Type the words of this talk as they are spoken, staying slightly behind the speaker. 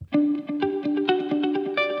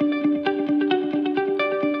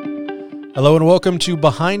Hello and welcome to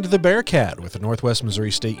Behind the Bearcat with the Northwest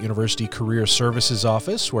Missouri State University Career Services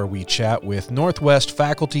Office, where we chat with Northwest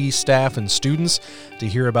faculty, staff, and students to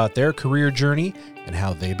hear about their career journey and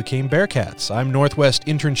how they became Bearcats. I'm Northwest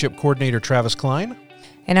Internship Coordinator Travis Klein.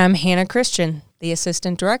 And I'm Hannah Christian, the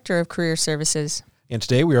Assistant Director of Career Services. And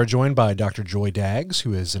today we are joined by Dr. Joy Daggs,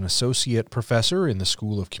 who is an Associate Professor in the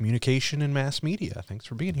School of Communication and Mass Media. Thanks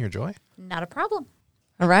for being here, Joy. Not a problem.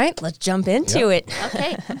 All right, let's jump into it.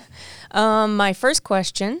 Okay. My first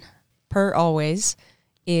question, per always,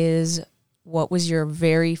 is what was your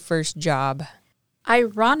very first job?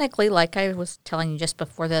 Ironically, like I was telling you just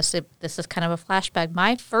before this, this is kind of a flashback.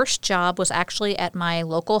 My first job was actually at my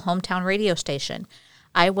local hometown radio station.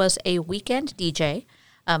 I was a weekend DJ.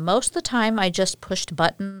 Most of the time, I just pushed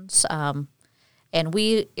buttons, and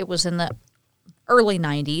it was in the early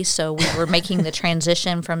 90s, so we were making the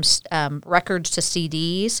transition from records to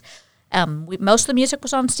CDs. Most of the music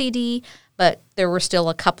was on CD, but there were still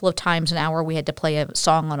a couple of times an hour we had to play a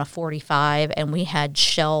song on a 45, and we had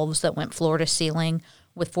shelves that went floor to ceiling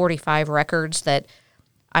with 45 records that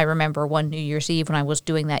I remember one New Year's Eve when I was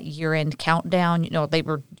doing that year-end countdown.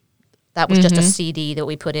 That was just a CD that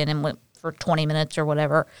we put in and went for 20 minutes or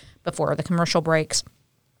whatever before the commercial breaks.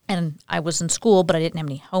 And I was in school, but I didn't have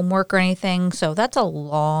any homework or anything, so that's a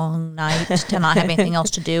long night to not have anything else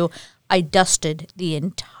to do. I dusted the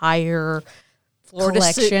entire floor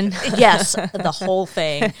collection. Yes, the whole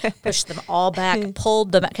thing. Pushed them all back,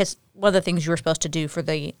 pulled them, because one of the things you were supposed to do for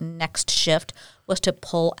the next shift was to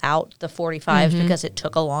pull out the 45s because it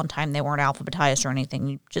took a long time. They weren't alphabetized or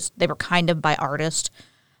anything. They were kind of by artist,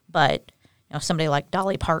 but somebody like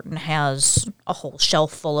Dolly Parton has a whole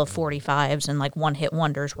shelf full of 45s and like one-hit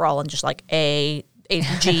wonders. We're all in just like A,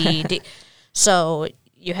 G, D. So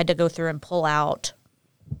you had to go through and pull out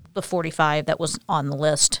the 45 that was on the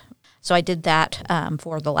list. So I did that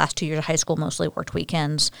for the last 2 years of high school, mostly worked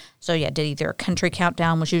weekends. So yeah, did either Country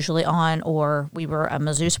Countdown was usually on, or we were a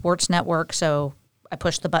Mizzou Sports Network, so I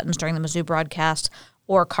pushed the buttons during the Mizzou broadcast,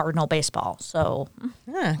 or Cardinal baseball. So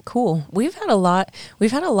Cool. We've had a lot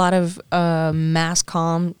of mass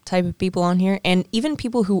comm type of people on here, and even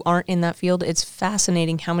people who aren't in that field. It's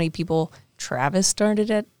fascinating how many people Travis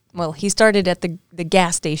started at. Well, he started at the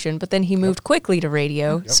gas station, but then he moved quickly to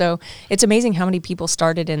radio. Yep. So it's amazing how many people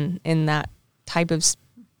started in that type of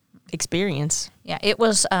experience. Yeah, it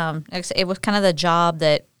was kind of the job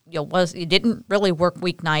that you didn't really work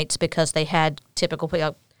weeknights because they had typical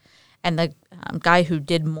and the guy who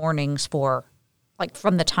did mornings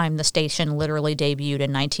from the time the station literally debuted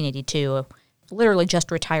in 1982, literally just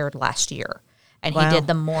retired last year. And Wow. He did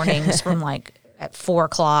the mornings from at 4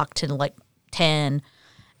 o'clock to 10.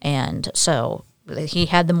 And so he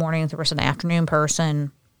had the mornings. There was an afternoon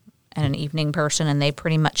person and an evening person, and they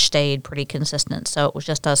pretty much stayed pretty consistent. So it was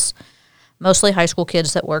just us, mostly high school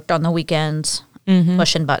kids that worked on the weekends,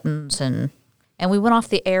 pushing buttons, and we went off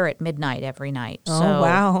the air at midnight every night. Oh, so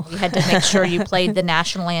wow. You had to make sure you played the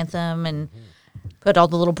national anthem and put all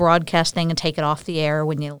the little broadcast thing and take it off the air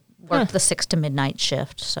when you worked the 6 to midnight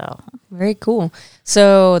shift. So very cool.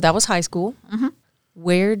 So that was high school. Mm-hmm.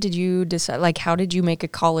 Where did you decide, how did you make a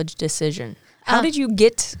college decision? How did you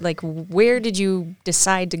get, where did you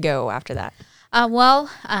decide to go after that? I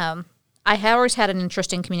had always had an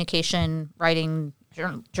interest in communication, writing,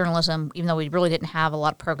 journalism, even though we really didn't have a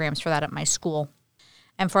lot of programs for that at my school.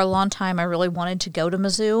 And for a long time, I really wanted to go to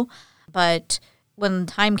Mizzou, but when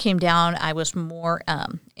time came down, I was more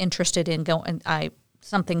interested in going.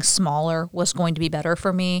 Something smaller was going to be better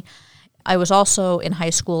for me. I was also in high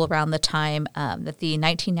school around the time that the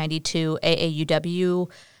 1992 AAUW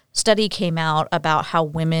study came out about how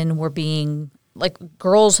women were being,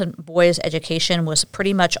 girls and boys' education was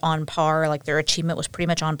pretty much on par, their achievement was pretty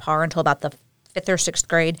much on par until about the 5th or 6th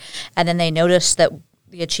grade. And then they noticed that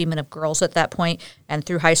the achievement of girls at that point and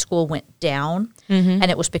through high school went down. Mm-hmm. And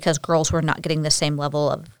it was because girls were not getting the same level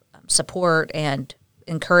of support and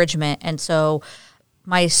encouragement. And so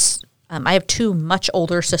I have 2 much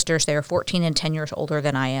older sisters. They are 14 and 10 years older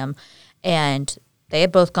than I am. And they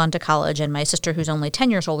had both gone to college. And my sister, who's only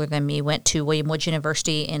 10 years older than me, went to William Woods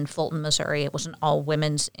University in Fulton, Missouri. It was an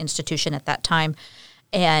all-women's institution at that time.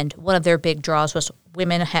 And one of their big draws was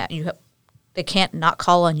women they can't not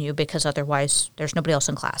call on you because otherwise there's nobody else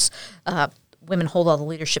in class. Women hold all the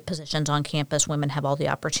leadership positions on campus. Women have all the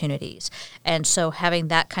opportunities. And so having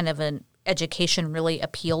that kind of an education really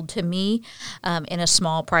appealed to me in a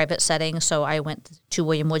small private setting. So I went to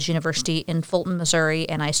William Woods University in Fulton, Missouri,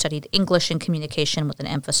 and I studied English and communication with an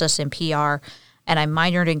emphasis in PR. And I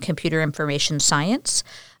minored in computer information science.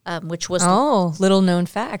 which was little known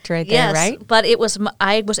fact right there, right? But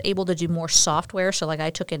I was able to do more software. So like I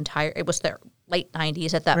took it was the late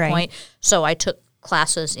 90s at that point. So I took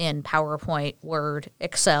classes in PowerPoint, Word,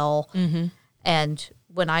 Excel, and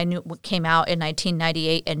when came out in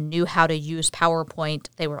 1998 and knew how to use PowerPoint,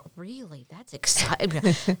 they were really, that's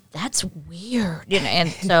exciting. That's weird.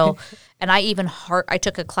 And so, and I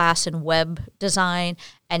took a class in web design,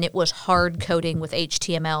 and it was hard coding with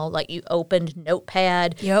HTML. Like you opened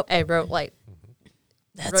Notepad. Yep. I wrote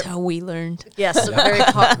That's how we learned. Yes, a very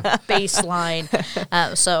hard baseline.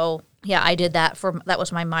 So yeah, I did that that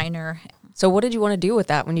was my minor. So what did you want to do with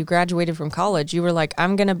that when you graduated from college? You were like,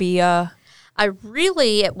 I'm going to be I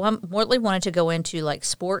really really wanted to go into like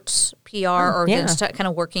sports PR or start kind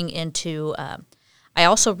of working into. I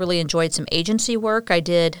also really enjoyed some agency work. I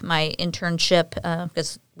did my internship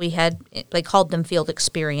because they called them field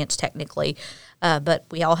experience technically, but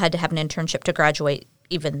we all had to have an internship to graduate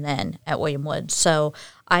even then at William Wood. So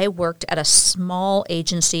I worked at a small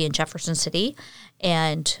agency in Jefferson City,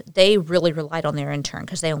 and they really relied on their intern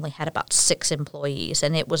because they only had about 6 employees,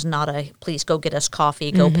 and it was not please go get us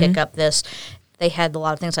coffee, go pick up this. They had a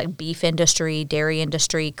lot of things like beef industry, dairy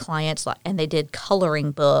industry clients, and they did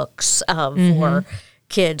coloring books for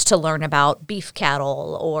kids to learn about beef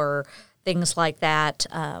cattle or things like that.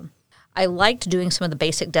 I liked doing some of the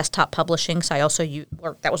basic desktop publishing, so I also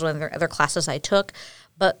that was one of the other classes I took.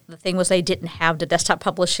 But the thing was they didn't have the desktop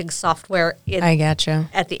publishing software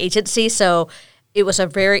at the agency, so it was a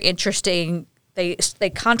very interesting. They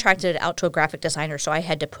contracted it out to a graphic designer, so I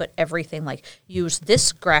had to put everything like use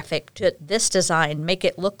this graphic to this design, make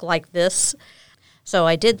it look like this. So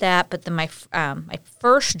I did that, but then my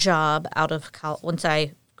first job out of college, once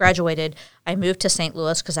I graduated, I moved to St.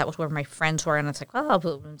 Louis because that was where my friends were, and I was like, well, I'll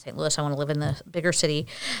live in St. Louis. I want to live in the bigger city.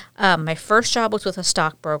 My first job was with a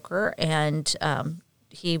stockbroker, and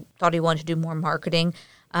he thought he wanted to do more marketing.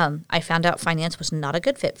 I found out finance was not a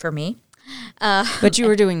good fit for me. But you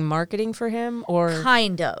were doing marketing for him, or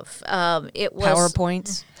kind of. It was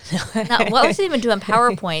PowerPoints. I wasn't even doing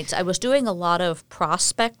PowerPoints. I was doing a lot of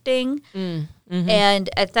prospecting, and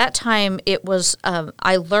at that time, it was.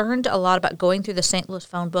 I learned a lot about going through the St. Louis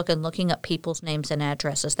phone book and looking up people's names and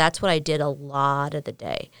addresses. That's what I did a lot of the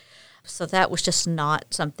day. So that was just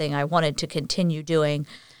not something I wanted to continue doing,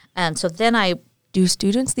 and so then Do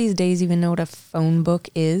students these days even know what a phone book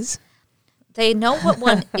is? They know what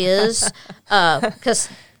one is, because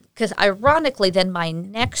ironically, then my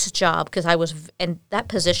next job, and that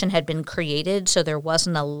position had been created, so there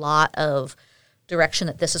wasn't a lot of direction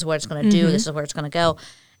that this is what it's going to do, this is where it's going to go.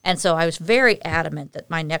 And so I was very adamant that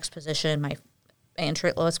my next position, my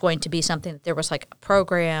entry, was going to be something that there was like a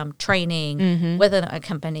program, training within a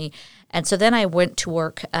company. And so then I went to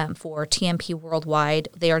work for TMP Worldwide.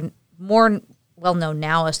 They are more well-known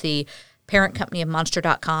now as the parent company of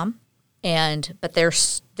Monster.com. But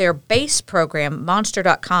their base program,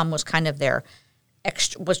 Monster.com, was kind of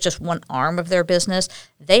was just one arm of their business.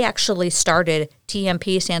 They actually started,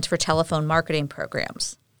 TMP stands for Telephone Marketing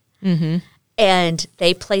Programs. And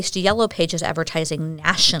they placed Yellow Pages advertising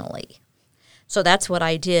nationally. So that's what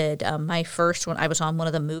I did. My first one, I was on one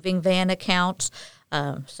of the moving van accounts.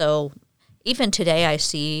 So even today, I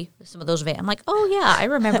see some of those vans. I'm like, oh, yeah, I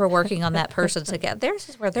remember working on that person. It's like, yeah, this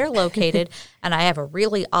is where they're located. And I have a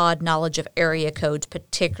really odd knowledge of area codes,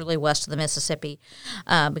 particularly west of the Mississippi,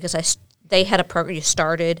 because they had a program you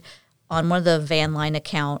started on one of the van line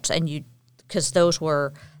accounts, and because those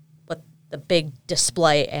were what the big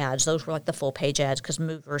display ads. Those were like the full page ads because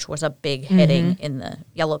movers was a big heading in the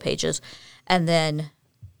Yellow Pages. And then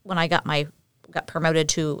when I got promoted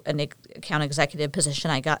to an account executive position,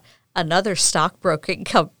 I got another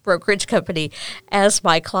brokerage company as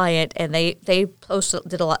my client, and they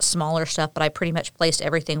did a lot smaller stuff, but I pretty much placed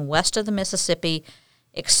everything west of the Mississippi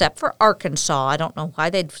except for Arkansas. I don't know why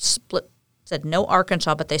they'd said no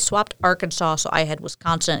Arkansas, but they swapped Arkansas, so I had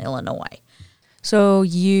Wisconsin and Illinois. So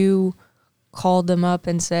you called them up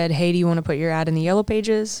and said, hey, do you want to put your ad in the Yellow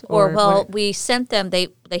Pages? We sent them, they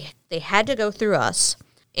had to go through us.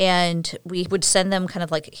 And we would send them kind of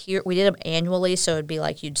like here. We did them annually, so it'd be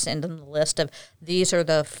like you'd send them the list of these are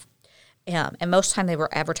the, and most of the time they were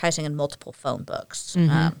advertising in multiple phone books.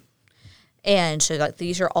 And so like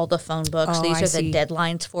these are all the phone books. These are the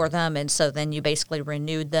deadlines for them, and so then you basically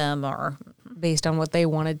renewed them or based on what they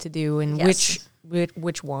wanted to do and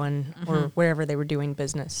which one or wherever they were doing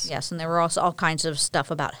business. Yes, and there were also all kinds of stuff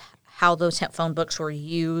about how those phone books were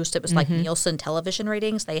used. It was like Nielsen television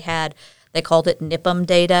ratings. They called it NIPM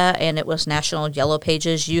data, and it was National Yellow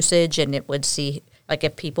Pages usage, and it would see like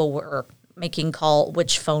if people were making call,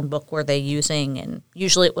 which phone book were they using, and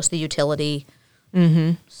usually it was the utility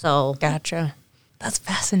Mm-hmm. So, Gotcha. That's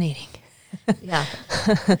fascinating. yeah.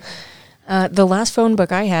 The last phone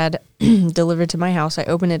book I had delivered to my house, I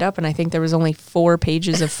opened it up and I think there was only 4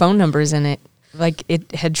 pages of phone numbers in it. Like,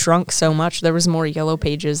 it had shrunk so much. There was more yellow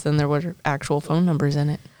pages than there were actual phone numbers in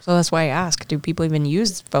it. So that's why I ask, do people even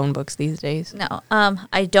use phone books these days? No,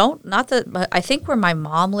 I don't. Not that, but I think where my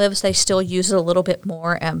mom lives, they still use it a little bit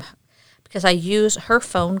more. Because her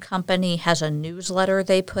phone company has a newsletter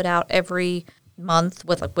they put out every month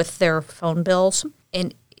with their phone bills,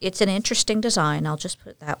 and it's an interesting design. I'll just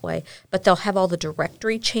put it that way. But they'll have all the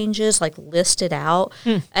directory changes like listed out.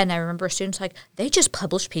 And I remember students like, they just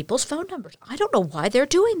publish people's phone numbers. I don't know why they're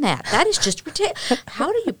doing that. That is just ridiculous.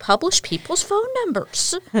 How do you publish people's phone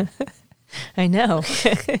numbers? I know.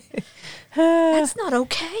 That's not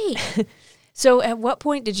okay. So at what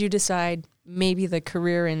point did you decide maybe the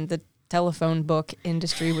career in the telephone book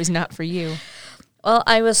industry was not for you? Well,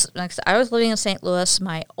 I was living in St. Louis.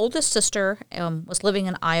 My oldest sister was living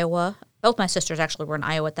in Iowa. Both my sisters actually were in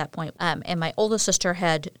Iowa at that point. And my oldest sister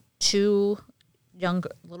had 2 young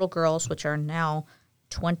little girls, which are now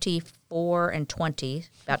 24 and 20,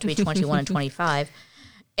 about to be 21 and 25.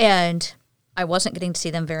 And I wasn't getting to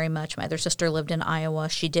see them very much. My other sister lived in Iowa.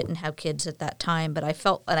 She didn't have kids at that time, but I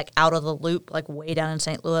felt like out of the loop, like way down in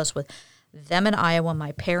St. Louis with them in Iowa.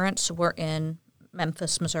 My parents were in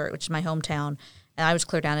Memphis, Missouri, which is my hometown. And I was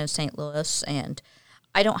clear down in St. Louis, and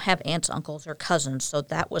I don't have aunts, uncles, or cousins, so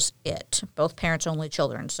that was it. Both parents' only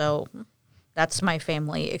children, so that's my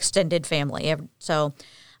family, extended family. So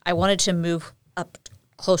I wanted to move up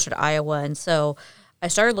closer to Iowa, and so I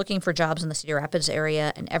started looking for jobs in the Cedar Rapids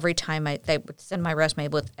area, and every time they would send my resume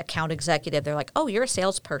with account executive, they're like, oh, you're a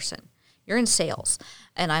salesperson. You're in sales.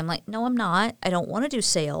 And I'm like, no, I'm not. I don't want to do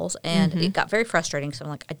sales. And it got very frustrating, so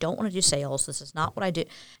I'm like, I don't want to do sales. This is not what I do.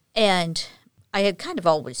 And I had kind of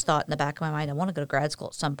always thought in the back of my mind, I want to go to grad school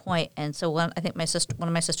at some point. And so I think one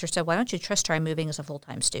of my sisters said, why don't you just try moving as a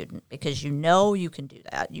full-time student? Because you know you can do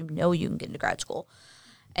that. You know you can get into grad school.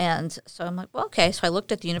 And so I'm like, well, okay. So I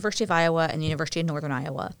looked at the University of Iowa and the University of Northern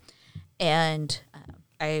Iowa. And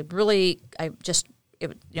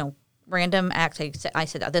random acts. I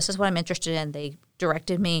said, this is what I'm interested in. They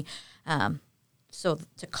directed me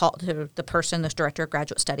to call to the person, this director of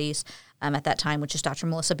graduate studies at that time, which is Dr.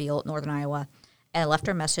 Melissa Beal at Northern Iowa. And I left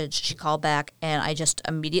her a message. She called back, and I just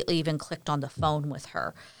immediately even clicked on the phone with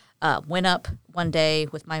her. Went up one day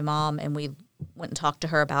with my mom, and we went and talked to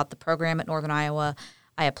her about the program at Northern Iowa.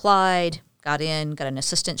 I applied, got an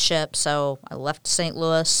assistantship, so I left St.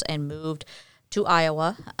 Louis and moved to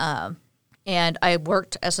Iowa. And I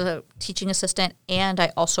worked as a teaching assistant, and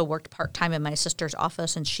I also worked part-time in my sister's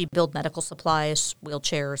office, and she built medical supplies,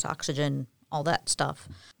 wheelchairs, oxygen, all that stuff.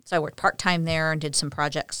 So I worked part-time there and did some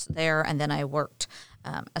projects there, and then I worked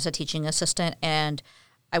as a teaching assistant, and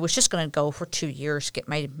I was just going to go for 2 years, get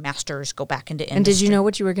my master's, go back into industry. And did you know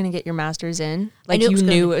what you were going to get your master's in? Like, you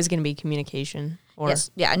knew it was going to be communication? Or?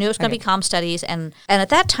 Yes. Yeah, I knew it was going to be comm studies. And at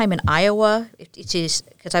that time in Iowa, it is,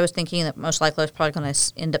 because I was thinking that most likely I was probably going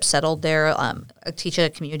to end up settled there, teach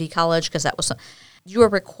at a community college, because that was you are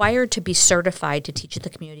required to be certified to teach at the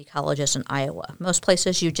community colleges in Iowa. Most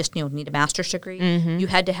places you just need a master's degree. You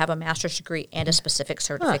had to have a master's degree and a specific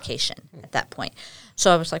certification at that point.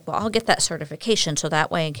 So I was like, well, I'll get that certification, so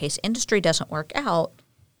that way in case industry doesn't work out,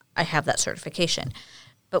 I have that certification.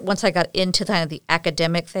 But once I got into kind of the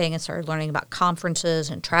academic thing and started learning about conferences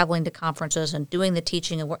and traveling to conferences and doing the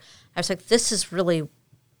teaching and work, I was like, this is really,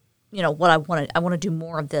 what I wanted. I want to do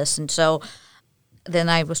more of this. And so then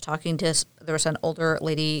I was talking to, there was an older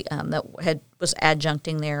lady that was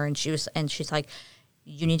adjuncting there, and she's like,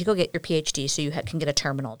 you need to go get your PhD so you can get a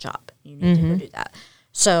terminal job. You need to go do that.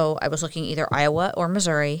 So I was looking either Iowa or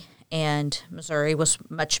Missouri, and Missouri was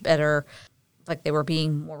much better. Like, they were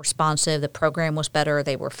being more responsive. The program was better.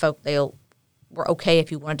 They were okay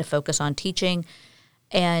if you wanted to focus on teaching.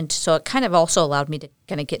 And so it kind of also allowed me to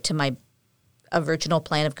kind of get to my original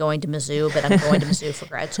plan of going to Mizzou, but I'm going to Mizzou for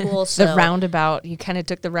grad school. So the roundabout, you kind of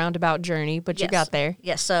took the roundabout journey, but you got there.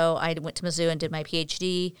 Yes, so I went to Mizzou and did my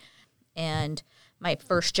PhD, and my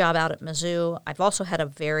first job out at Mizzou, I've also had a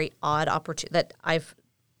very odd opportunity that I've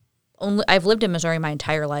lived in Missouri my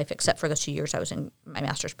entire life, except for the 2 years I was in my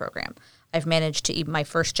master's program. I've managed to, my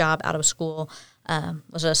first job out of school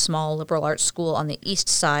was at a small liberal arts school on the east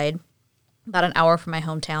side, about an hour from my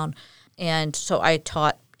hometown. And so I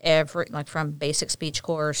taught from basic speech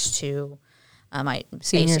course to my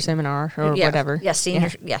senior seminar or whatever. Yeah,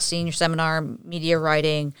 senior seminar, media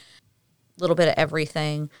writing, a little bit of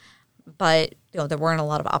everything. But there weren't a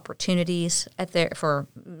lot of opportunities for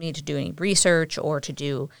me to do any research or to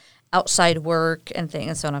do outside work and things.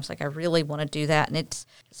 And so I was like, I really want to do that. And it's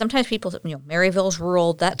sometimes people, Maryville's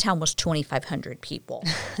rural. That town was 2,500 people.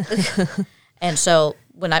 And so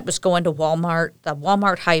when I was going to Walmart, the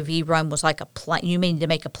Walmart Hy-Vee run was like a plan. You need to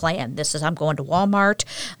make a plan. I'm going to Walmart.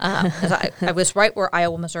 'Cause I was right where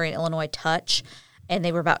Iowa, Missouri, and Illinois touch. And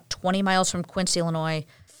they were about 20 miles from Quincy, Illinois,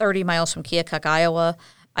 30 miles from Keokuk, Iowa.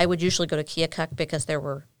 I would usually go to Keokuk because there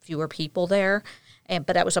were fewer people there.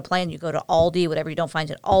 But that was a plan. You go to Aldi, whatever you don't find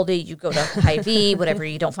at Aldi. You go to Hy-Vee, whatever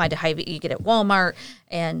you don't find at Hy-Vee, you get at Walmart.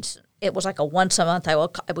 And it was like a once a month. I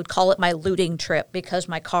would call it my looting trip because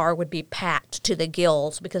my car would be packed to the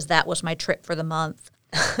gills because that was my trip for the month.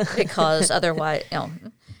 Because otherwise,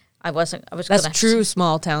 I was That's true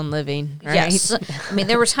small town living, right? Yes. I mean,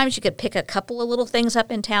 there were times you could pick a couple of little things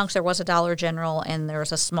up in town because there was a Dollar General and there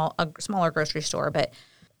was a smaller grocery store, but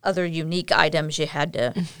other unique items you had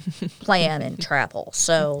to plan and travel.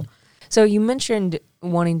 So you mentioned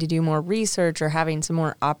wanting to do more research or having some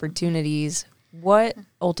more opportunities. What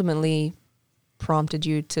ultimately prompted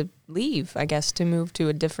you to leave, I guess, to move to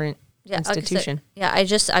a different institution?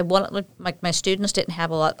 I wanted, like, my students didn't have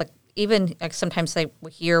a lot, like, even like sometimes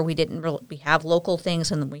here we have local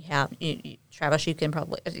things, and then we have Travis, you can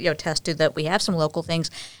probably attest to that we have some local things,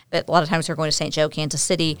 but a lot of times they're going to St. Joe, Kansas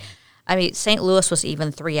City. I mean, St. Louis was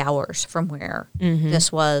even 3 hours from where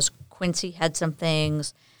this was. Quincy had some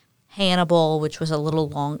things. Hannibal, which was a little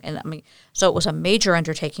long, and I mean, so it was a major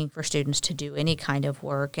undertaking for students to do any kind of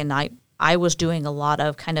work. And I was doing a lot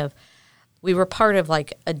of we were part of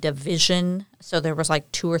like a division, so there was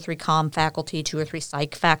like 2 or 3 comm faculty, 2 or 3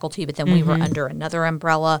 psych faculty, but then we were under another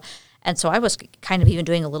umbrella. And so I was kind of even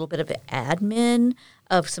doing a little bit of admin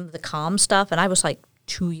of some of the comm stuff, and I was like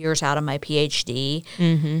 2 years out of my PhD.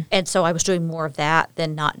 And so I was doing more of that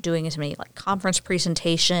than not doing as many like conference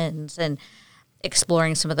presentations and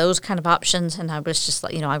exploring some of those kind of options. And I was just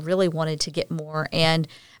like, I really wanted to get more. And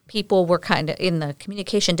people were kind of in the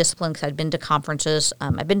communication discipline because I'd been to conferences.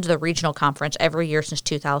 I've been to the regional conference every year since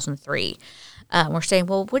 2003. We're saying,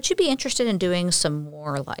 well, would you be interested in doing some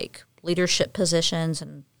more like leadership positions?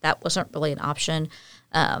 And that wasn't really an option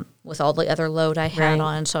with all the other load I had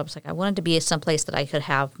on. So I was like, I wanted to be someplace that I could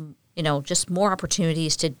have, just more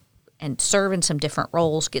opportunities to and serve in some different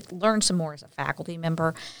roles, learn some more as a faculty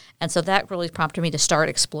member. And so that really prompted me to start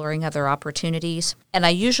exploring other opportunities. And I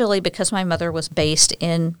usually, because my mother was based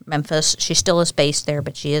in Memphis, she still is based there,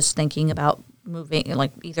 but she is thinking about moving,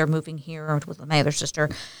 like either moving here or with one of my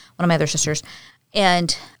other sisters.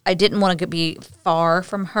 And I didn't want to be far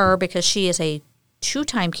from her because she is a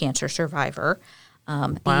 2-time cancer survivor.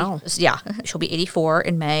 Wow. She'll be 84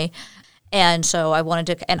 in May. And so I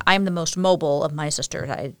wanted to, and I'm the most mobile of my sisters.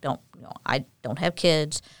 I don't have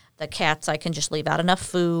kids. The cats, I can just leave out enough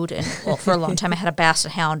food. And for a long time I had a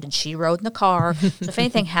basset hound and she rode in the car. So if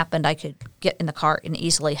anything happened, I could get in the car and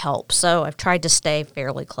easily help. So I've tried to stay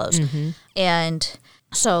fairly close. And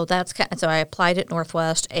so so I applied at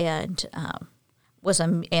Northwest and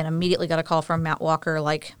and immediately got a call from Matt Walker.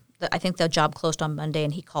 I think the job closed on Monday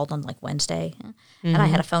and he called on like Wednesday. And I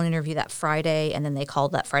had a phone interview that Friday, and then they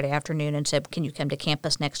called that Friday afternoon and said, can you come to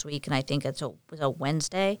campus next week? And I think it was a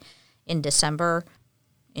Wednesday in December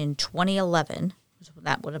in 2011.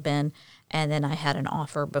 That would have been. And then I had an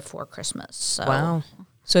offer before Christmas. So. Wow.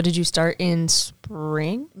 So did you start in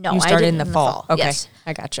spring? No, you started I did in the fall. Okay, yes.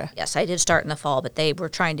 I gotcha. Yes, I did start in the fall, but they were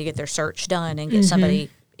trying to get their search done and get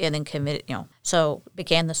somebody in and committed, So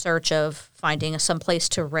began the search of finding some place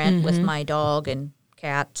to rent with my dog and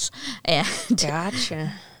cats. And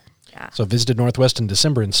Gotcha. So visited Northwest in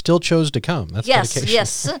December and still chose to come. That's dedication.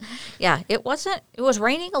 Yes. Yeah, it was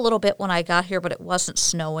raining a little bit when I got here, but it wasn't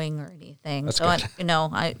snowing or anything. That's so good.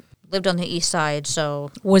 I lived on the east side, so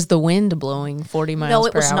Was the wind blowing 40 miles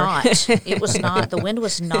per hour? No, it was not. It was not. The wind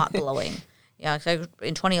was not blowing. Yeah,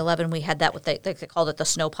 in 2011 we had that they called it the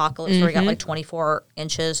snowpocalypse, where we got like 24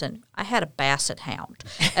 inches, and I had a basset hound,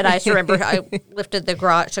 and I just remember I lifted the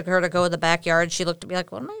garage, took her to go in the backyard, and she looked at me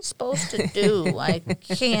like, "What am I supposed to do? I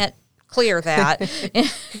can't clear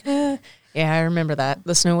that." Yeah, I remember that.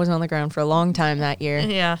 The snow was on the ground for a long time that year.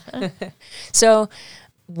 Yeah. So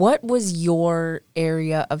what was your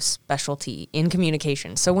area of specialty in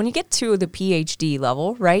communication? So when you get to the PhD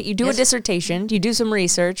level, right, you do a dissertation, you do some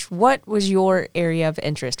research. What was your area of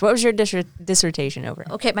interest? What was your dissertation over?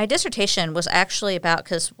 Okay, my dissertation was actually about,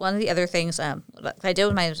 because one of the other things I did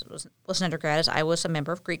when I was an undergrad is I was a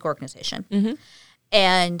member of Greek organization.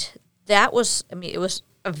 And that was, it was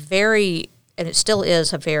a very, and it still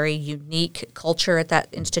is a very unique culture at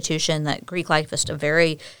that institution. That Greek life is a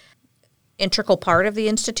very integral part of the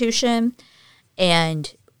institution,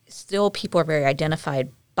 and still people are very identified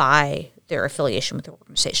by their affiliation with the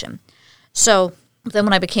organization. So then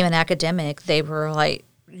when I became an academic, they were like,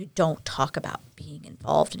 you don't talk about being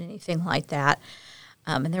involved in anything like that.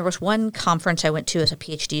 And there was one conference I went to as a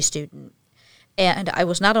PhD student, and I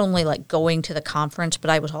was not only like going to the conference, but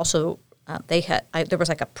I was also there was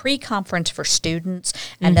like a pre-conference for students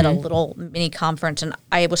and then a little mini conference, and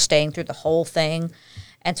I was staying through the whole thing.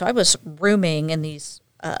 And so I was rooming in these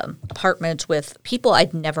apartments with people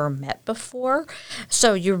I'd never met before.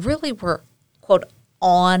 So you really were, quote,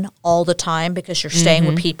 on all the time because you're staying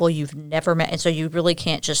with people you've never met. And so you really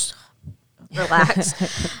can't just relax.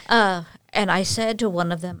 And I said to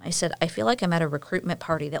one of them, I said, I feel like I'm at a recruitment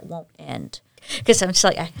party that won't end. Because I'm just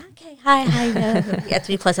like, okay, hi. You have to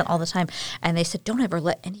be pleasant all the time. And they said, don't ever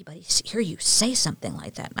let anybody hear you say something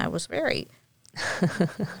like that. And I was very...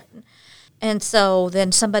 And so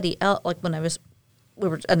then somebody else, like when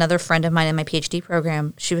another friend of mine in my PhD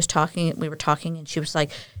program, we were talking, and she was like,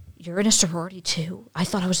 you're in a sorority too? I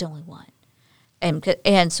thought I was the only one.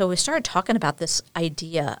 And so we started talking about this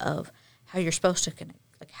idea of how you're supposed to,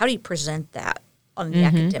 like, how do you present that on the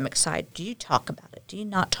academic side? Do you talk about it? Do you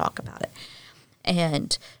not talk about it?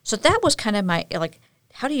 And so that was kind of my, like,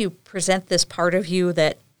 how do you present this part of you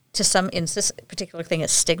that to some, in this particular thing, is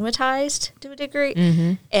stigmatized to a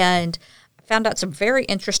degree? And I found out some very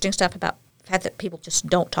interesting stuff about the fact that people just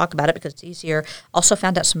don't talk about it because it's easier. Also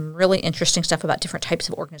found out some really interesting stuff about different types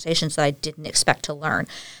of organizations that I didn't expect to learn.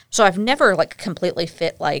 So I've never, like, completely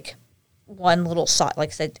fit, like, one little side,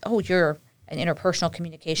 like said, oh, you're an interpersonal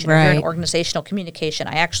communication, or you're an organizational communication.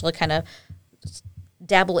 I actually kind of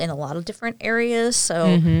dabble in a lot of different areas.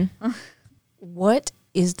 So what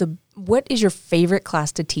is your favorite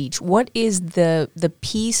class to teach? What is the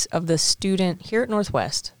piece of the student here at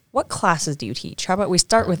Northwest? What classes do you teach? How about we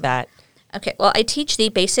start with that? Okay, well, I teach the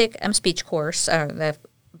basic speech course, the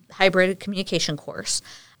hybrid communication course.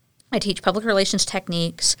 I teach public relations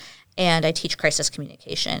techniques, and I teach crisis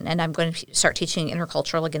communication. And I'm going to start teaching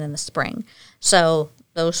intercultural again in the spring. So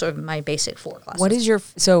those are my basic 4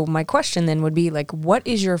 classes. So my question then would be, like, what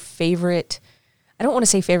is your favorite, I don't want to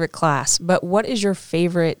say favorite class, but what is your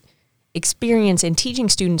favorite experience in teaching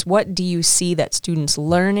students? What do you see that students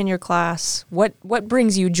learn in your class? What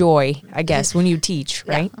brings you joy, I guess, when you teach,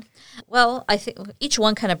 right? Yeah. Well, I think each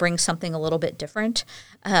one kind of brings something a little bit different.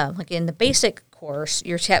 Like in the basic course,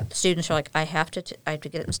 your students are like, I have to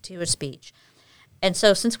get to a speech. And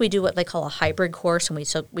so since we do what they call a hybrid course, and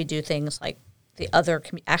we do things like the other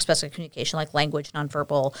aspects of communication, like language,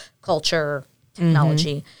 nonverbal, culture,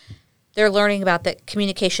 technology, they're learning about that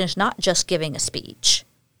communication is not just giving a speech.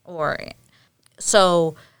 And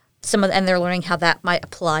they're learning how that might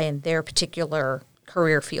apply in their particular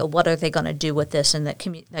career field. What are they going to do with this? And that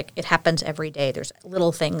like it happens every day. There's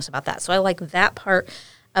little things about that. So I like that part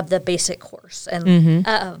of the basic course. And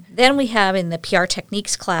then we have in the PR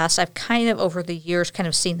techniques class, I've kind of over the years kind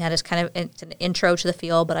of seen that as kind of it's an intro to the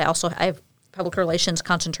field, but I have public relations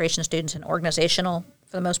concentration students and organizational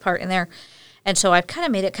for the most part in there. And so I've kind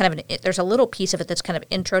of made it kind of there's a little piece of it that's kind of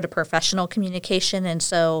intro to professional communication. And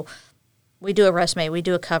so we do a resume, we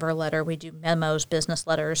do a cover letter, we do memos, business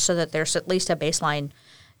letters, so that there's at least a baseline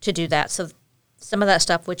to do that. So some of that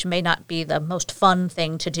stuff, which may not be the most fun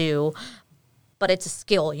thing to do, but it's a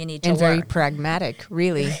skill you need to learn. And very pragmatic,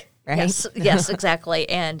 really, right? Yes, exactly.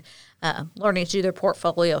 And learning to do their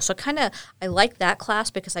portfolio. So I like that class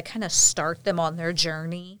because I kind of start them on their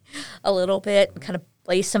journey a little bit and kind of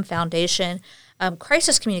lay some foundation.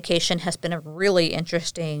 Crisis communication has been a really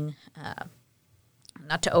interesting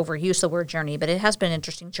not to overuse the word journey, but it has been an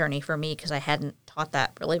interesting journey for me because I hadn't taught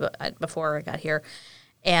that really before I got here.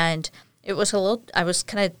 And it was I was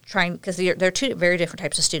kind of trying, because there are 2 very different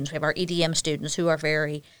types of students. We have our EDM students who are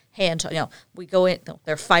very hands-on, we go in,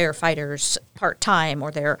 they're firefighters part-time,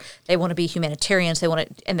 or they want to be humanitarians, they want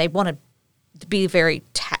to be very,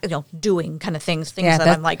 doing kind of things that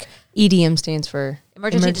I'm like. EDM stands for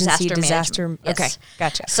Emergency Disaster Management. Okay,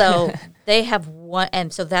 gotcha. So they have one,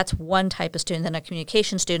 and so that's one type of student. Then a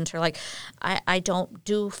communication students are like, I don't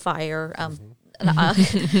do fire.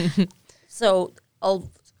 So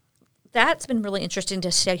that's been really interesting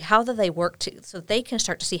to see how do they work so they can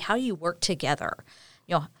start to see how you work together.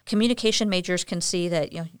 Communication majors can see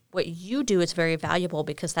that what you do is very valuable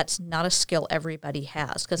because that's not a skill everybody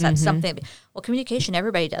has, because that's something. Well, communication,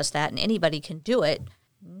 everybody does that, and anybody can do it.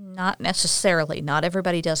 Not necessarily. Not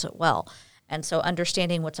everybody does it well. And so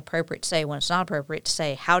understanding what's appropriate to say, when it's not appropriate to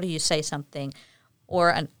say, how do you say something?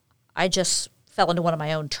 I just fell into one of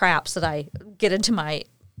my own traps that I get into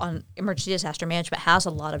on emergency disaster management has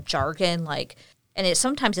a lot of jargon, and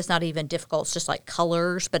sometimes it's not even difficult. It's just like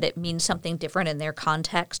colors, but it means something different in their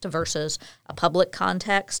context versus a public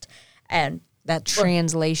context. And that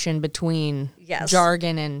translation between Yes.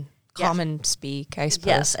 jargon and common speak, I suppose.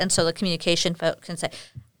 yes, and so the communication folks can say,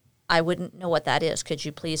 I wouldn't know what that is. Could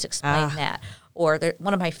you please explain that? Or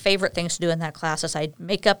one of my favorite things to do in that class is I'd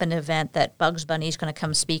make up an event that Bugs Bunny is going to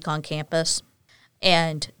come speak on campus.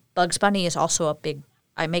 And Bugs Bunny is also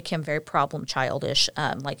I make him very problem childish.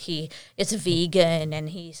 Like he is vegan and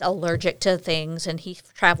he's allergic to things and he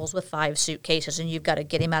travels with 5 suitcases and you've got to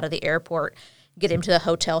get him out of the airport, get him to the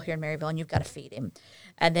hotel here in Maryville, and you've got to feed him.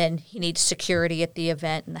 And then he needs security at the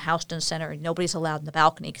event in the Houston Center, and nobody's allowed in the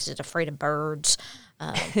balcony because he's afraid of birds.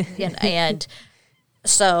 And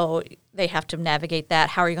so they have to navigate that.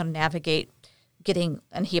 How are you going to navigate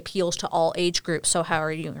and he appeals to all age groups. So how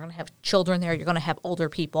are you're going to have children there, you're going to have older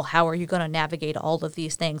people. How are you going to navigate all of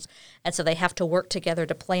these things? And so they have to work together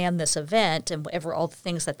to plan this event and all the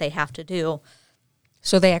things that they have to do.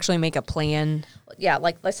 So they actually make a plan. Yeah,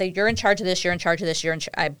 like let's say you're in charge of this, you're in charge of this,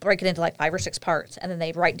 I break it into like 5 or 6 parts, and then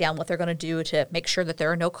they write down what they're going to do to make sure that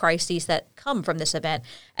there are no crises that come from this event,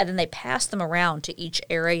 and then they pass them around to each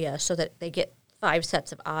area so that they get 5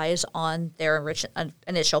 sets of eyes on their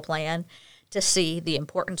initial plan to see the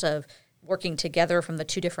importance of working together from the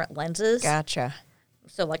 2 different lenses. Gotcha.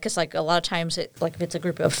 So, because a lot of times, if it's a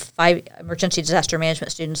group of 5 emergency disaster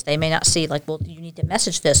management students, they may not see, well, you need to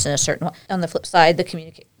message this in a certain way. On the flip side, the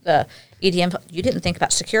EDM, you didn't think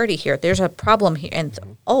about security here. There's a problem here. And,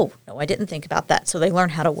 oh, no, I didn't think about that. So they learn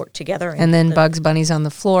how to work together. And then Bugs Bunny's on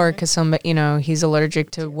the floor because he's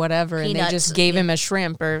allergic to whatever, peanuts, and they just gave him a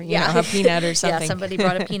shrimp or, a peanut or something. Yeah, somebody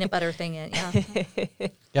brought a peanut butter thing in,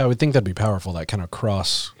 Yeah, I would think that'd be powerful, that kind of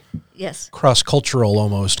cross-cultural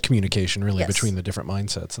almost communication, really, between the different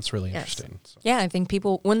mindsets. That's really interesting. So. Yeah, I think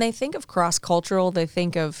people, when they think of cross-cultural, they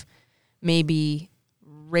think of maybe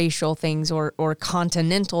racial things or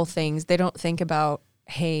continental things. They don't think about,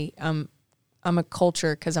 hey, I'm a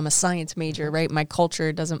culture because I'm a science major, right? My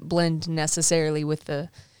culture doesn't blend necessarily with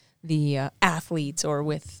the athletes or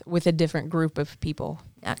with a different group of people.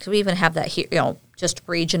 Yeah, because we even have that here, just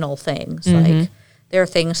regional things, like... There are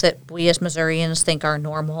things that we as Missourians think are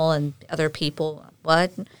normal, and other people,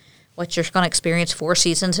 what you're going to experience 4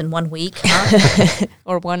 seasons in 1 week, huh?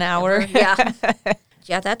 Or 1 hour. Yeah,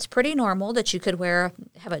 yeah, that's pretty normal. That you could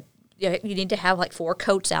you need to have 4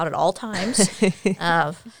 coats out at all times,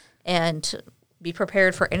 and be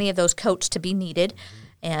prepared for any of those coats to be needed.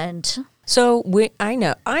 And so I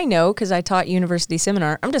know because I taught University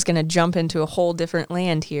Seminar. I'm just going to jump into a whole different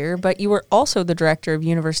land here. But you were also the director of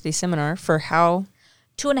University Seminar for how?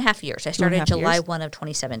 2.5 years. I started July 1 of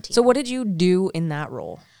 2017. So what did you do in that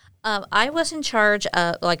role? I was in charge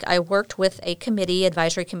of, I worked with a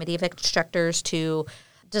advisory committee of instructors to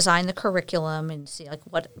design the curriculum and see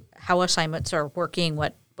how assignments are working,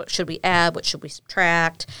 what should we add, what should we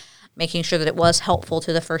subtract, making sure that it was helpful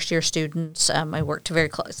to the first-year students. I worked very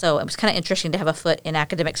close. So it was kind of interesting to have a foot in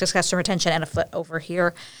academic success and retention and a foot over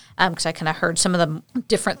here because I kind of heard some of the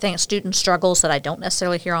different things, student struggles that I don't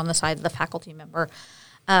necessarily hear on the side of the faculty member.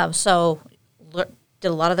 So did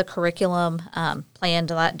a lot of the curriculum,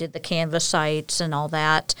 planned a lot, did the Canvas sites and all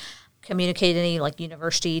that, communicated any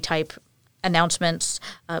university-type announcements.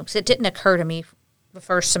 Because it didn't occur to me the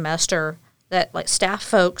first semester that staff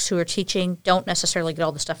folks who are teaching don't necessarily get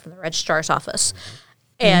all the stuff from the registrar's office.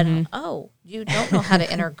 And, you don't know how to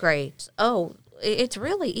enter grades. Oh, it's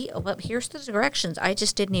really, well, here's the directions. I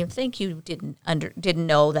just didn't even think you didn't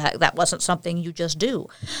know that wasn't something you just do.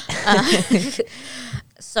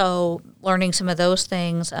 So learning some of those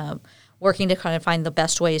things, working to kind of find the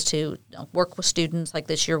best ways to work with students. Like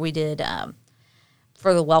this year we did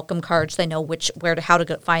for the welcome cards. They know how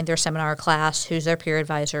to find their seminar class, who's their peer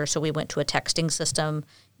advisor. So we went to a texting system,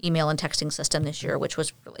 email and texting system this year, which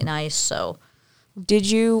was really nice. So. Did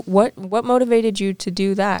you, what motivated you to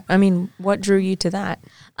do that? I mean, what drew you to that?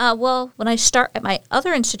 Well, when I start at my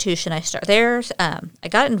other institution, I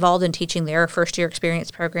got involved in teaching their first-year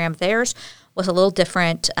experience program. Theirs was a little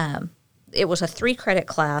different. It was a 3-credit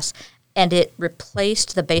class, and it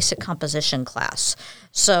replaced the basic composition class.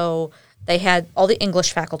 So they had all the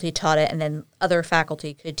English faculty taught it, and then other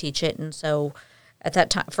faculty could teach it. And so at that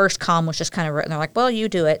time, first comm was just kind of written. They're like, well, you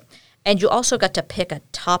do it. And you also got to pick a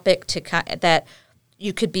topic that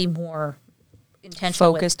you could be more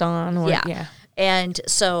intentional focused on. Or, yeah. And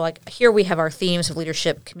so here we have our themes of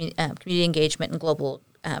leadership, community engagement, and global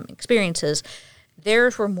experiences.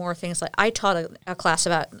 Theirs were more things I taught a class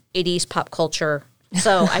about 80s pop culture.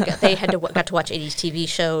 So they got to watch 80s TV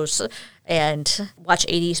shows and watch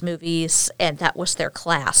 80s movies, and that was their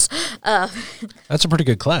class. That's a pretty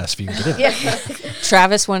good class if you can get it. Yeah.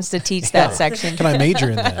 Travis wants to teach that section. Can I major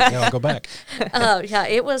in that? Yeah, I'll go back. Yeah,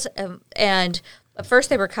 it was, and at first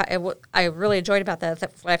they were, I really enjoyed about that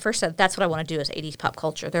when I first said, that's what I want to do is 80s pop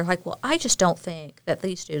culture. They're like, well, I just don't think that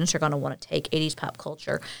these students are going to want to take 80s pop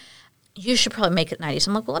culture. You should probably make it 90s.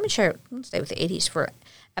 I'm like, well, let me stay with the 80s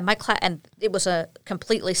and my class, and it was a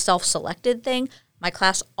completely self-selected thing. My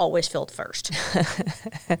class always filled first.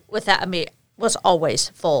 With that, I mean, it was always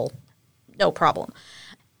full, no problem.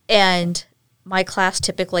 And my class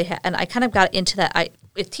typically and I kind of got into that.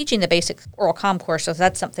 With teaching the basic oral comm course, so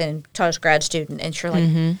that's something taught as a grad student, and you're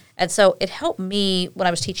like, and so it helped me when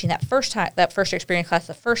I was teaching that first experience class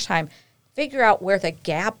the first time, figure out where the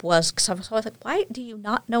gap was, because I was always like, why do you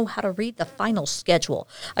not know how to read the final schedule?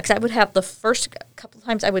 Because I would have the first couple of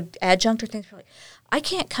times I would adjunct or things, like, I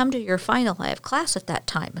can't come to your final, I have class at that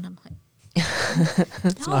time. And I'm like,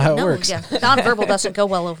 that's not how it works. Yeah, nonverbal doesn't go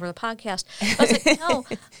well over the podcast. I was like,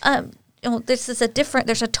 no, this is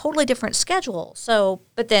there's a totally different schedule. So,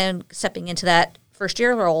 but then stepping into that first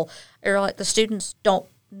year role, you're like, the students don't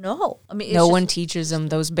know. I mean, no one teaches them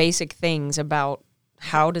those basic things about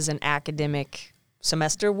how does an academic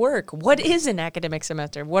semester work? What is an academic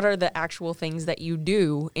semester? What are the actual things that you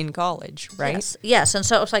do in college, right? Yes. And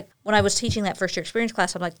so it was like, when I was teaching that first year experience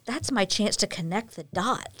class, I'm like, that's my chance to connect the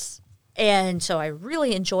dots. And so I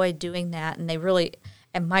really enjoyed doing that.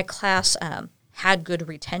 And my class had good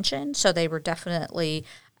retention. So they were definitely,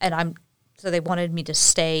 so they wanted me to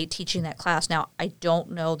stay teaching that class. Now, I don't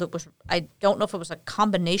know if it was a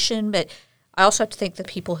combination, but I also have to think the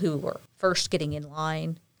people who were first getting in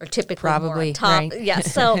line are typically probably more on top. Right. Yeah,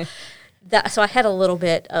 so I had a little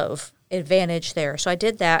bit of advantage there. So I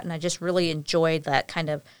did that, and I just really enjoyed that kind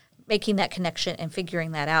of making that connection and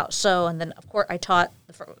figuring that out. So, and then of course I taught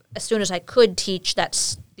as soon as I could teach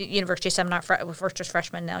that university seminar, first as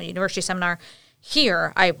freshman, now university seminar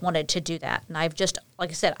here. I wanted to do that, and I've just, like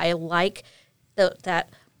I said, I like that.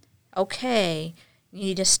 Okay, you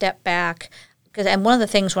need to step back. And one of the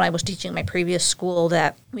things when I was teaching my previous school,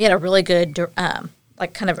 that we had a really good,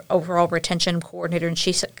 kind of overall retention coordinator, and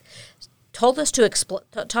she told us taught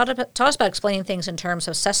us about explaining things in terms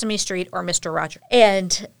of Sesame Street or Mr. Rogers.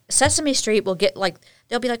 And Sesame Street will get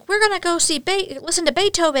they'll be like, we're gonna go listen to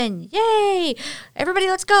Beethoven, yay! Everybody,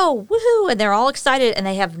 let's go, woohoo! And they're all excited, and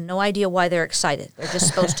they have no idea why they're excited. They're just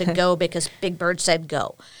supposed to go because Big Bird said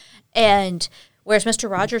go, and. Whereas Mr.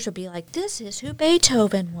 Rogers would be like, this is who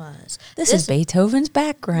Beethoven was. This is Beethoven's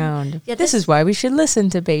background. Yeah, this is why we should listen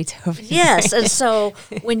to Beethoven. Yes, and so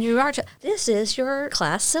when you are, this is your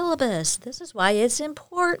class syllabus. This is why it's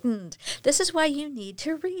important. This is why you need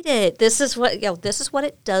to read it. This is what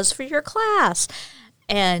it does for your class.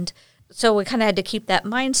 And so we kind of had to keep that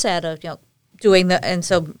mindset of,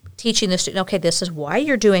 so teaching the student, okay, this is why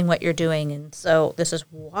you're doing what you're doing. And so this is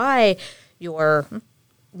why you're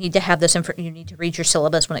need to have this. You need to read your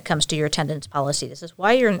syllabus when it comes to your attendance policy. This is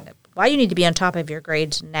why you need to be on top of your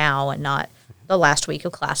grades now and not the last week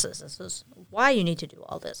of classes. This is why you need to do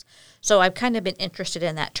all this. So I've kind of been interested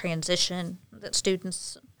in that transition that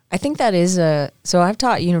students. I think that is so I've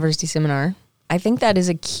taught university seminar. I think that is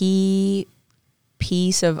a key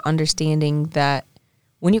piece of understanding that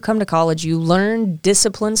when you come to college, you learn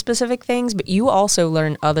discipline-specific things, but you also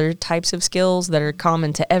learn other types of skills that are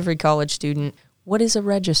common to every college student. What is a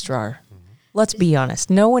registrar? Let's be honest.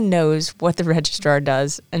 No one knows what the registrar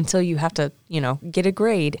does until you have to, get a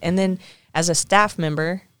grade. And then as a staff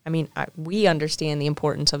member, we understand the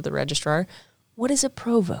importance of the registrar. What is a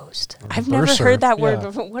provost? I've never heard that word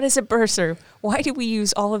before. What is a bursar? Why do we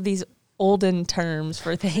use all of these olden terms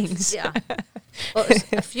for things? Yeah. Well,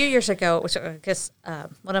 a few years ago, it was because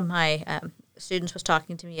one of my students was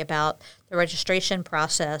talking to me about the registration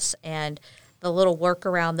process and the little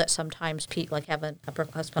workaround that sometimes having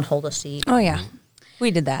a husband hold a seat. Oh, yeah.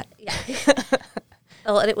 We did that. Yeah.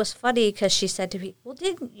 Well, and it was funny because she said to me, well,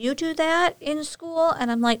 didn't you do that in school?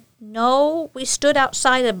 And I'm like, no, we stood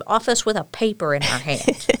outside an office with a paper in our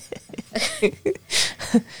hand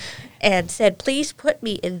and said, please put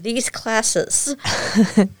me in these classes.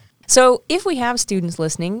 So if we have students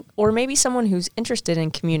listening, or maybe someone who's interested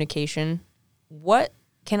in communication, what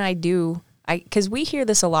can I do? Because we hear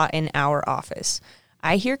this a lot in our office.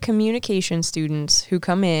 I hear communication students who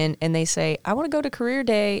come in and they say, I want to go to career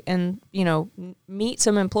day and, meet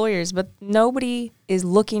some employers, but nobody is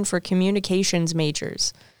looking for communications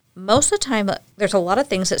majors. Most of the time, there's a lot of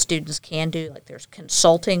things that students can do. Like there's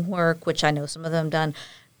consulting work, which I know some of them done,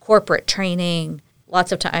 corporate training.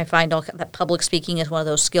 Lots of time I find that public speaking is one of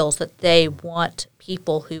those skills that they want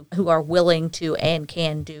people who are willing to and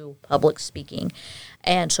can do public speaking.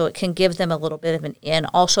 And so it can give them a little bit of an in.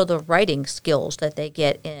 Also the writing skills that they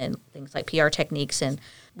get in things like PR techniques. And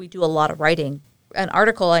we do a lot of writing. An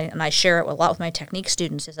article, and I share it a lot with my technique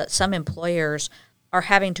students, is that some employers are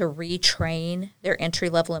having to retrain their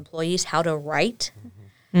entry-level employees how to write.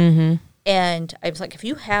 Mm-hmm. And I was like, if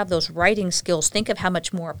you have those writing skills, think of how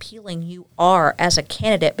much more appealing you are as a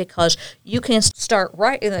candidate, because you can start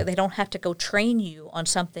writing. They don't have to go train you on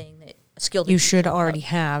something that a skill that You should already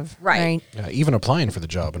have. Right. Even applying for the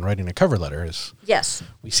job and writing a cover letter is, Yes.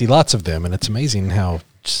 we see lots of them, and it's amazing how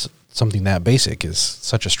something that basic is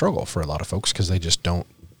such a struggle for a lot of folks because they just don't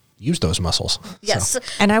use those muscles. Yes. So,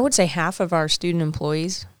 And I would say half of our student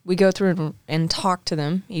employees, we go through and talk to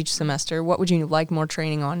them each semester. What would you like more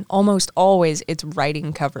training on? Almost always it's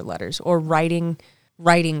writing cover letters or writing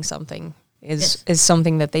something is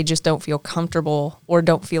something that they just don't feel comfortable or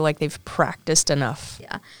don't feel like they've practiced enough.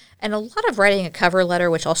 Yeah. And a lot of writing a cover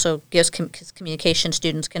letter, which also gives communication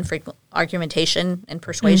students frequent argumentation and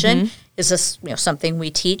persuasion, is this something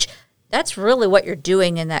we teach. That's really what you're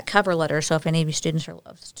doing in that cover letter. So if any of you students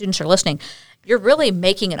are listening, you're really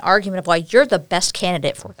making an argument of why you're the best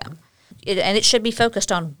candidate for them. And it should be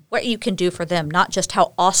focused on what you can do for them, not just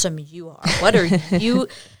how awesome you are. What are you?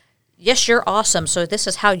 Yes, you're awesome. So this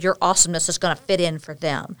is how your awesomeness is going to fit in for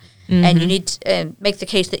them. And you need to make the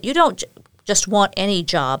case that you don't just want any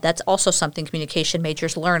job. That's also something communication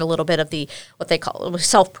majors learn a little bit of what they call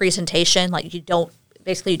self-presentation. Like you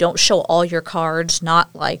don't show all your cards,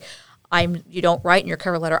 not like you don't write in your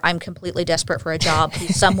cover letter, I'm completely desperate for a job.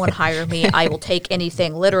 Please someone hire me. I will take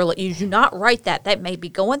anything. Literally, you do not write that. That may be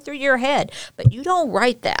going through your head, but you don't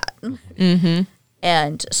write that. Mm-hmm.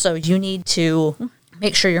 And so you need to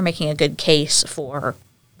make sure you're making a good case for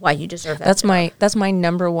why you deserve that. That's my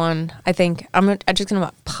number one. I think I'm just going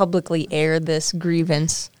to publicly air this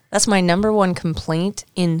grievance. That's my number one complaint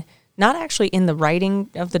not actually in the writing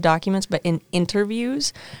of the documents, but in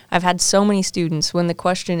interviews. I've had so many students when the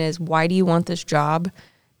question is, why do you want this job?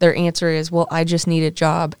 Their answer is, well, I just need a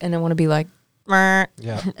job. And I want to be like,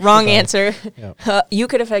 wrong answer. Yeah. You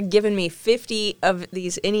could have given me 50 of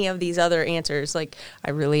any of these other answers. Like, I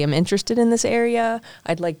really am interested in this area.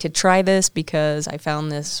 I'd like to try this because I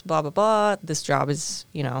found this blah, blah, blah. This job is,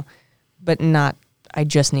 but not, I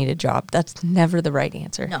just need a job. That's never the right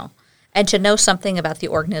answer. No. And to know something about the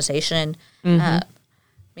organization.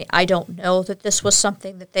 I don't know that this was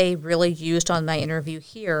something that they really used on my interview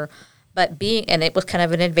here, but and it was kind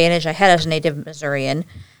of an advantage I had as a native Missourian,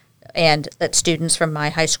 and that students from my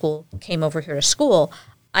high school came over here to school.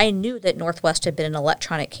 I knew that Northwest had been an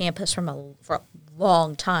electronic campus for a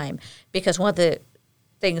long time, because one of the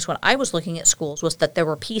things when I was looking at schools was that there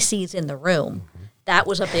were PCs in the room. That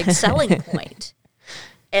was a big selling point.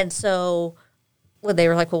 And so when they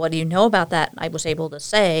were like, well, what do you know about that? I was able to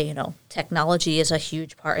say, technology is a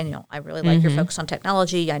huge part. And, I really like your focus on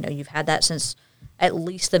technology. I know you've had that since at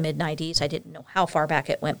least the mid-'90s. I didn't know how far back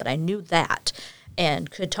it went, but I knew that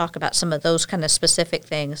and could talk about some of those kind of specific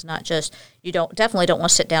things, not just, definitely don't want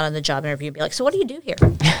to sit down in the job interview and be like, so what do you do here?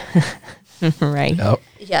 Right. Yep.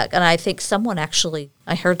 Yeah, and I think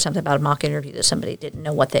I heard something about a mock interview that somebody didn't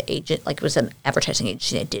know what the agent, like it was an advertising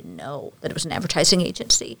agency, they didn't know that it was an advertising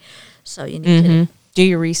agency. So you need to do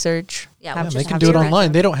your research. Yeah, They can do it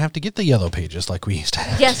online. They don't have to get the yellow pages like we used to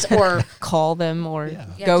have. Yes, or call them or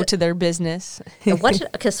go to their business.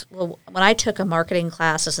 Because when I took a marketing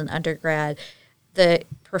class as an undergrad, the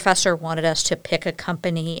professor wanted us to pick a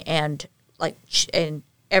company and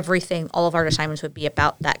everything, all of our assignments would be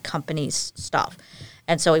about that company's stuff.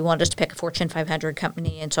 And so he wanted us to pick a Fortune 500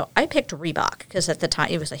 company. And so I picked Reebok because at the time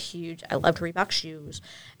it was I loved Reebok shoes.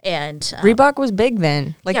 And Reebok was big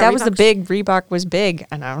then. Reebok was big.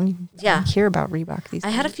 And I don't even hear about Reebok these days. I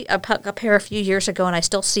had a pair a few years ago, and I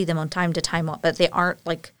still see them on time to time, but they aren't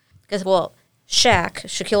because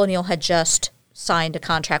Shaquille O'Neal had just signed a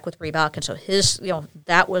contract with Reebok. And so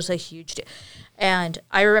that was a huge deal. And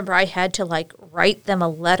I remember I had to write them a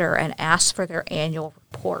letter and ask for their annual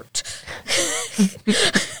report.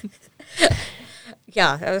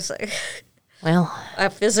 Yeah, I was like, a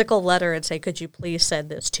physical letter and say, could you please send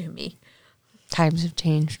this to me? Times have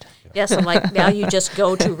changed. Yes, I'm like, now you just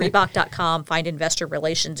go to Reebok.com, find investor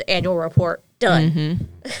relations, annual report, done.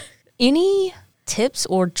 Any tips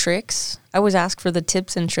or tricks? I was asked for the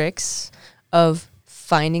tips and tricks of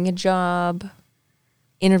finding a job,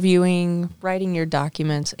 interviewing, writing your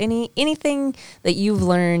documents, anything that you've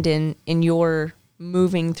learned in your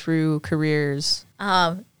moving through careers.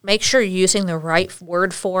 Make sure you're using the right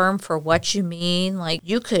word form for what you mean. Like,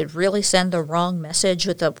 you could really send the wrong message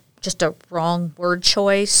with just a wrong word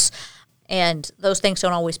choice, and those things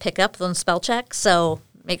don't always pick up on spell check. So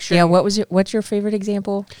make sure. Yeah, what's your favorite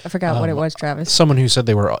example? I forgot what it was, Travis. Someone who said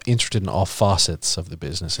they were interested in all faucets of the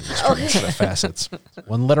business industry instead of facets.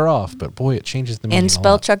 One letter off, but boy, it changes the meaning. And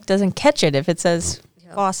spell check doesn't catch it if it says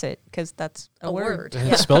faucet, because that's a word.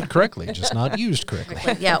 And it's spelled correctly, just not used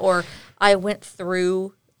correctly. Yeah, or I went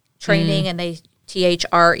through training and they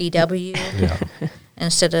THREW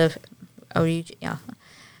instead of OUG. Yeah.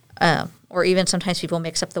 Or even sometimes people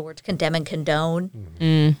mix up the words condemn and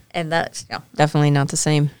condone. And that's, Definitely not the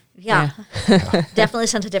same. Yeah. Definitely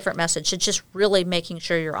sends a different message. It's just really making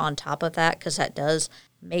sure you're on top of that, because that does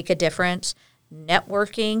make a difference.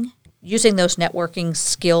 Networking, using those networking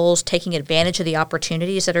skills, taking advantage of the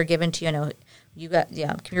opportunities that are given to you. You got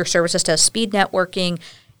community services does speed networking.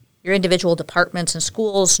 Your individual departments and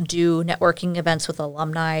schools do networking events with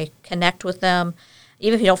alumni. Connect with them,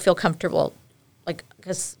 even if you don't feel comfortable. Like,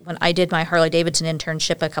 because when I did my Harley-Davidson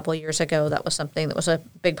internship a couple of years ago, that was something that was a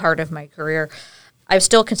big part of my career. I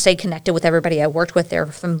still can stay connected with everybody I worked with there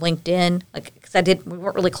from LinkedIn, because we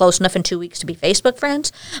weren't really close enough in 2 weeks to be Facebook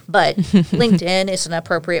friends, but LinkedIn is an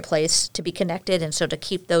appropriate place to be connected, and so to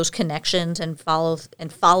keep those connections and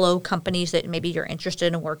follow companies that maybe you're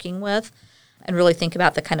interested in working with, and really think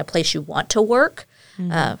about the kind of place you want to work,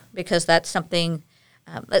 because that's something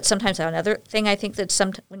that's sometimes another thing. I think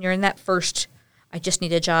that when you're in that first, I just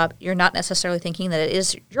need a job, you're not necessarily thinking that it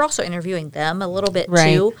is. You're also interviewing them a little bit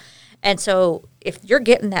too. And so if you're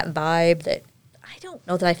getting that vibe that I don't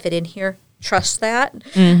know that I fit in here, trust that.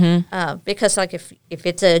 Because if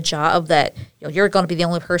it's a job that you're going to be the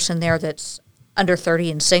only person there that's under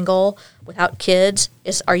 30 and single without kids,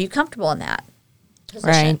 are you comfortable in that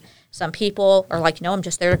position? Right. Some people are like, I'm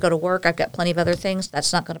just there to go to work. I've got plenty of other things.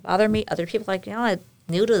 That's not going to bother me. Other people are like, I'm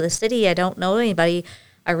new to the city. I don't know anybody.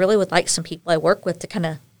 I really would like some people I work with to kind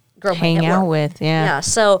of grow my network. Hang out with, Yeah,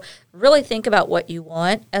 so really think about what you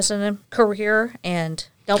want as a career, and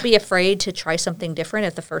don't be afraid to try something different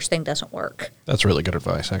if the first thing doesn't work. That's really good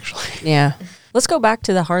advice, actually. Yeah. Let's go back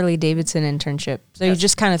to the Harley-Davidson internship. So you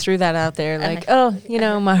just kind of threw that out there, like,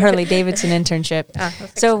 my Harley-Davidson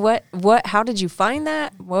internship. So how did you find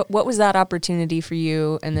that? What was that opportunity for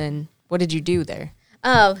you? And then what did you do there?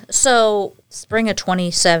 So spring of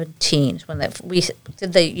 2017, when we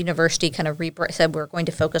did the university kind of said we're going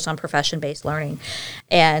to focus on profession-based learning,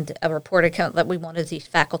 and a report account that we wanted these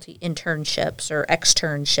faculty internships or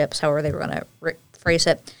externships, however they were going to phrase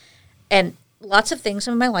it. And lots of things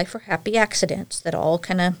in my life were happy accidents that all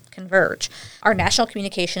kind of converge. Our National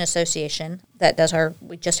Communication Association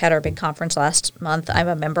we just had our big conference last month. I'm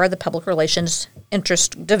a member of the Public Relations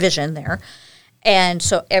Interest Division there. And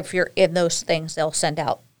so if you're in those things, they'll send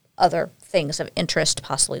out other things of interest,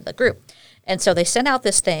 possibly the group. And so they sent out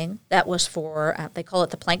this thing that was for, they call it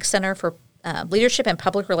the Plank Center for Leadership and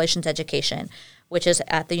Public Relations Education, which is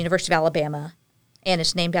at the University of Alabama. And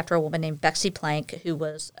it's named after a woman named Betsy Plank, who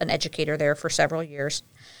was an educator there for several years.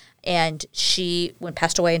 And she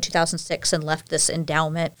passed away in 2006 and left this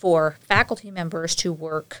endowment for faculty members to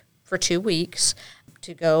work for 2 weeks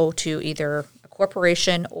to go to either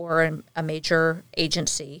corporation or a major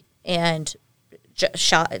agency and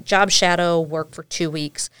job shadow work for 2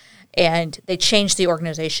 weeks, and they changed the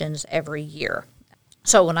organizations every year.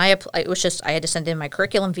 So when I had to send in my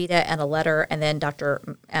curriculum vitae and a letter, and then Dr.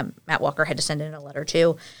 Matt Walker had to send in a letter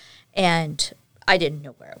too, and I didn't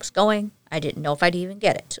know where I was going. I didn't know if I'd even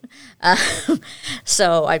get it.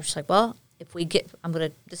 So I was like, well,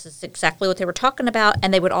 this is exactly what they were talking about.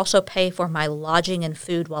 And they would also pay for my lodging and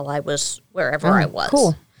food while I was wherever I was.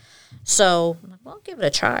 Cool. So I'm like, well, I'll give it a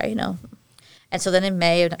try, And so then in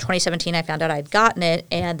May of 2017, I found out I'd gotten it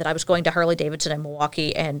and that I was going to Harley-Davidson in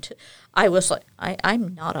Milwaukee. And I was like,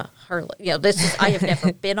 I'm not a Harley. I have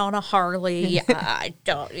never been on a Harley. I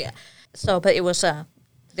don't, So, but it was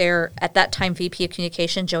there at that time, VP of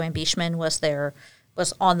Communication, Joanne Beishman,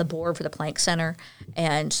 was on the board for the Plank Center,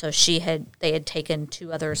 and so they had taken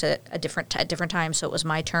 2 others at different times. So it was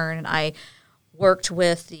my turn, and I worked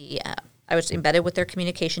with I was embedded with their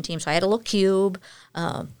communication team. So I had a little cube,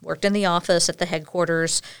 worked in the office at the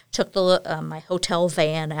headquarters, took my hotel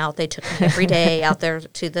van out. They took me every day out there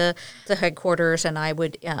to the headquarters, and I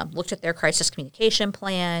would looked at their crisis communication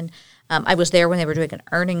plan. I was there when they were doing an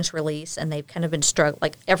earnings release, and they've kind of been struggling,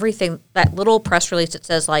 like everything, that little press release that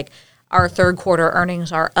says like, our third quarter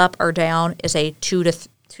earnings are up or down is a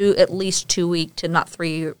at least 2 week to not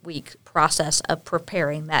 3 week process of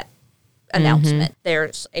preparing that announcement.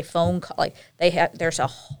 There's a phone call, there's a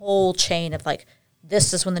whole chain of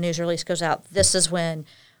this is when the news release goes out. This is when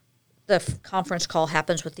the conference call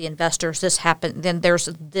happens with the investors. This happened. Then there's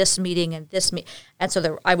this meeting and this and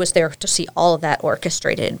so I was there to see all of that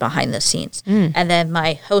orchestrated behind the scenes. And then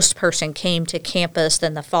my host person came to campus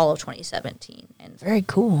then the fall of 2017. And very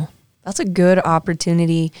cool. That's a good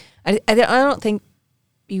opportunity. I don't think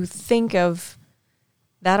you think of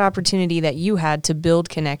that opportunity that you had to build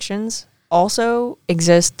connections also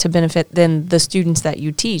exist to benefit then the students that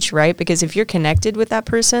you teach, right? Because if you're connected with that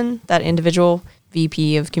person, that individual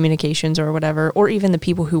VP of communications or whatever, or even the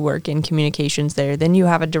people who work in communications there, then you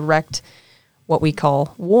have a direct, what we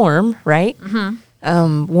call warm, right?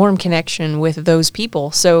 Warm connection with those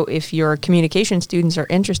people. So if your communication students are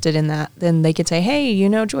interested in that, then they could say,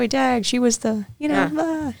 hey, Joy Dagg, she was the,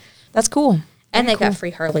 that's cool. And they got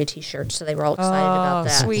free Harley t-shirts, so they were all excited about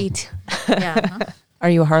that. Sweet. Yeah. Are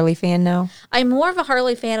you a Harley fan now? I'm more of a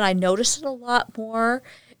Harley fan, and I noticed it a lot more.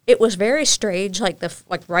 It was very strange, like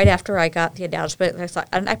right after I got the announcement, I thought,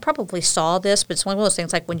 and I probably saw this, but it's one of those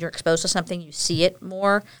things like when you're exposed to something, you see it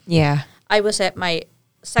more. Yeah. I was at my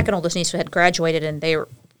second oldest niece who had graduated, and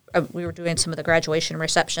we were doing some of the graduation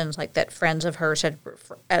receptions, like that friends of hers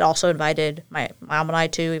had also invited my mom and I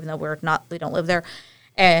to, even though we don't live there.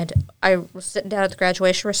 And I was sitting down at the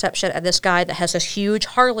graduation reception, and this guy that has this huge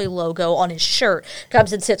Harley logo on his shirt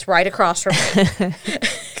comes and sits right across from me.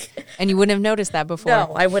 And you wouldn't have noticed that before.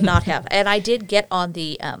 No, I would not have. And I did get on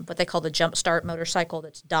the what they call the Jump Start motorcycle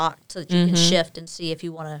that's docked so that you can shift and see if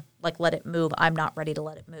you want to let it move. I'm not ready to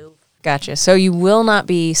let it move. Gotcha. So you will not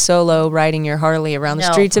be solo riding your Harley around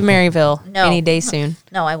the streets of Maryville any day soon.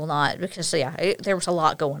 No, I will not, because there was a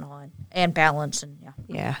lot going on, and balance, and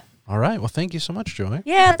Yeah. All right. Well, thank you so much, Joy.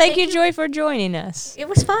 Yeah, thank you, Joy, for joining us. It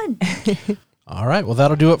was fun. All right. Well,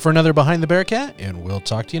 that'll do it for another Behind the Bearcat, and we'll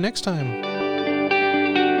talk to you next time.